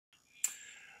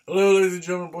Hello, ladies and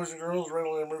gentlemen, boys and girls.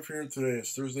 Randall M here. Today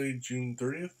is Thursday, June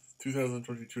 30th,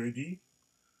 2022 AD.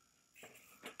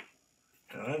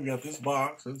 And I've got this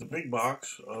box. It's a big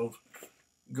box of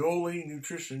Goli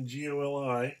Nutrition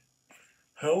Goli.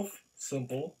 Health,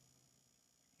 simple,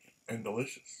 and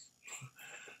delicious.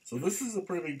 So this is a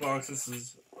pretty big box. This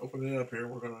is, opening it up here,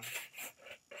 we're going to...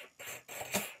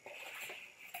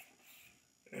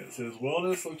 And it says,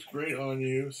 wellness looks great on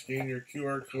you. Scan your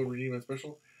QR code, redeem a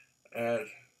special at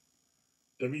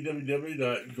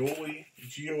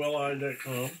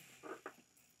www.goligoli.com.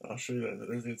 I'll show you that.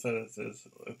 There's the inside. It says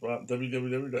about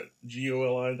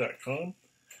www.goli.com.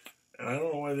 And I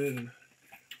don't know why they didn't.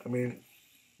 I mean,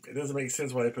 it doesn't make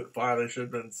sense why they put 5. They should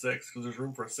have done 6 because there's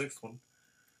room for a 6th one.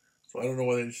 So I don't know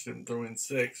why they just didn't throw in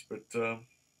 6, but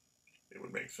it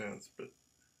would make sense. But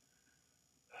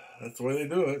that's the way they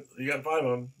do it. You got 5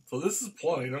 of them. So this is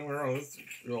plenty. Don't get me wrong. This is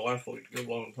going to last for a good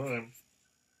long time.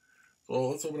 So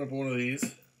let's open up one of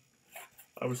these.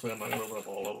 Obviously, I'm not going to open up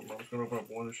all of them. I'm just going to open up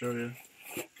one to show you.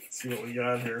 See what we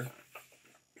got here.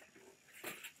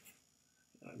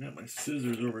 I've got my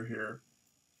scissors over here.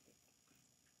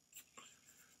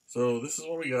 So this is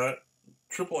what we got.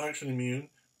 Triple Action Immune,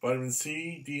 Vitamin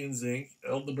C, D, and Zinc,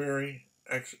 elderberry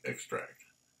extract.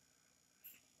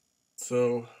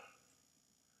 So,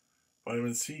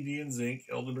 Vitamin C, D, and Zinc,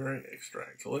 elderberry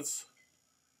extract. So let's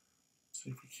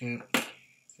see if we can't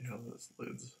see how this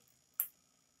lid's.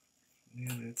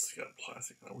 And it's got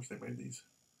plastic. I wish they made these.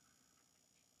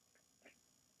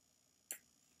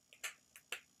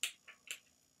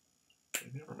 They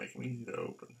never make them easy to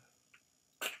open.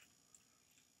 I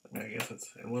mean, I guess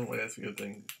that's, in one way, that's a good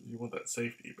thing. You want that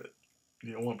safety, but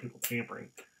you don't want people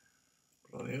tampering.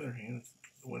 But on the other hand,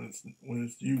 when it's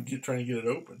you trying to get it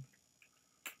open.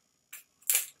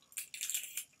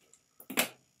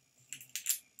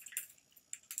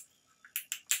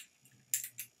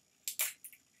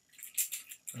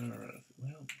 Alright,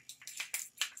 well,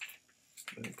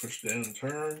 then push down and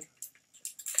turn.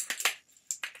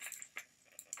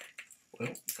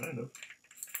 Well, kind of.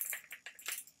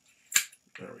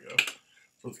 There we go.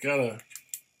 So it's got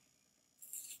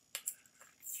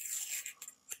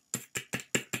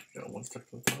one stuck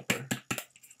to the top there.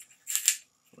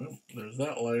 Well, there's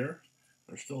that layer.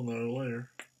 There's still another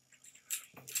layer.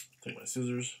 Take my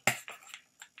scissors.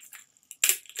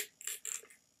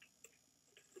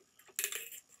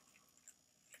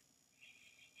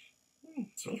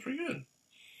 Smells pretty good.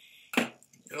 Got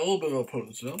a little bit of a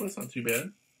potent smell, but it's not too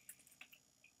bad.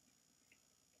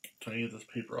 Trying to get this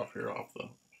paper off here, I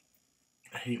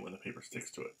hate when the paper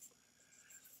sticks to it.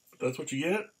 But that's what you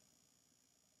get.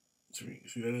 So you can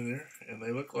see that in there. And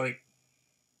they look like,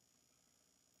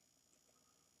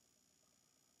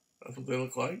 that's what they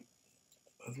look like.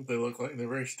 That's what they look like. They're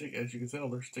very sticky, as you can tell,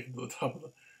 they're sticking to the top of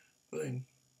the thing.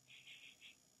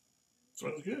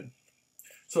 Smells good.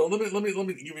 So let me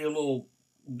give you a little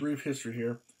brief history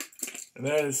here. And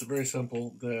that is very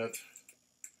simple that,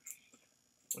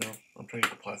 well, I'm trying to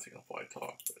get the plastic off while I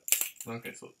talk, but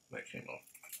okay, so that came off.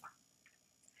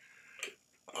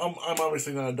 I'm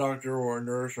obviously not a doctor or a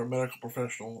nurse or a medical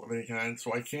professional of any kind,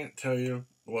 so I can't tell you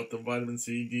what the vitamin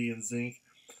C, D, and zinc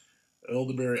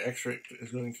elderberry extract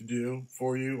is going to do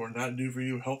for you or not do for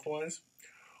you health-wise.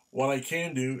 What I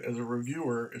can do as a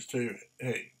reviewer is tell you,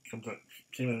 hey, it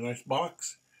came in a nice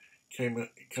box, it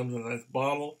comes in a nice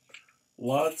bottle,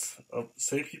 lots of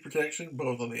safety protection,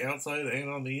 both on the outside and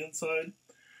on the inside.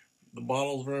 The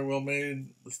bottle's very well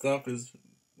made. The stuff is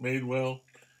made well,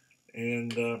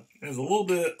 and has a little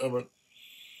bit of a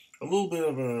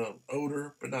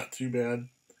odor, but not too bad.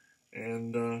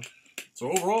 And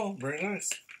so overall, very nice.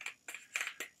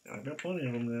 And I've got plenty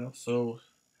of them now. So,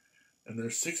 and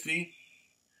there's 60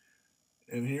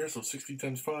 in here, so 60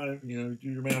 times 5. You know, do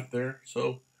your math there.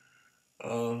 So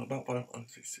about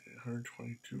 120,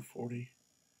 240.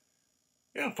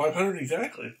 Yeah, 500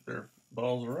 exactly if their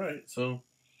bottles are right. So.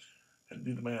 To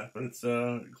do the math, but it's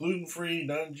gluten-free,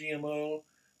 non-GMO,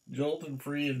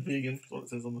 gelatin-free, and vegan. That's what it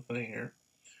says on the thing here.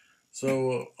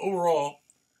 So overall,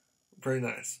 very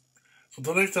nice. So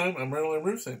until next time, I'm Randall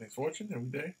M saying thanks for watching. Have a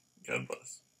good day. God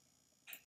bless.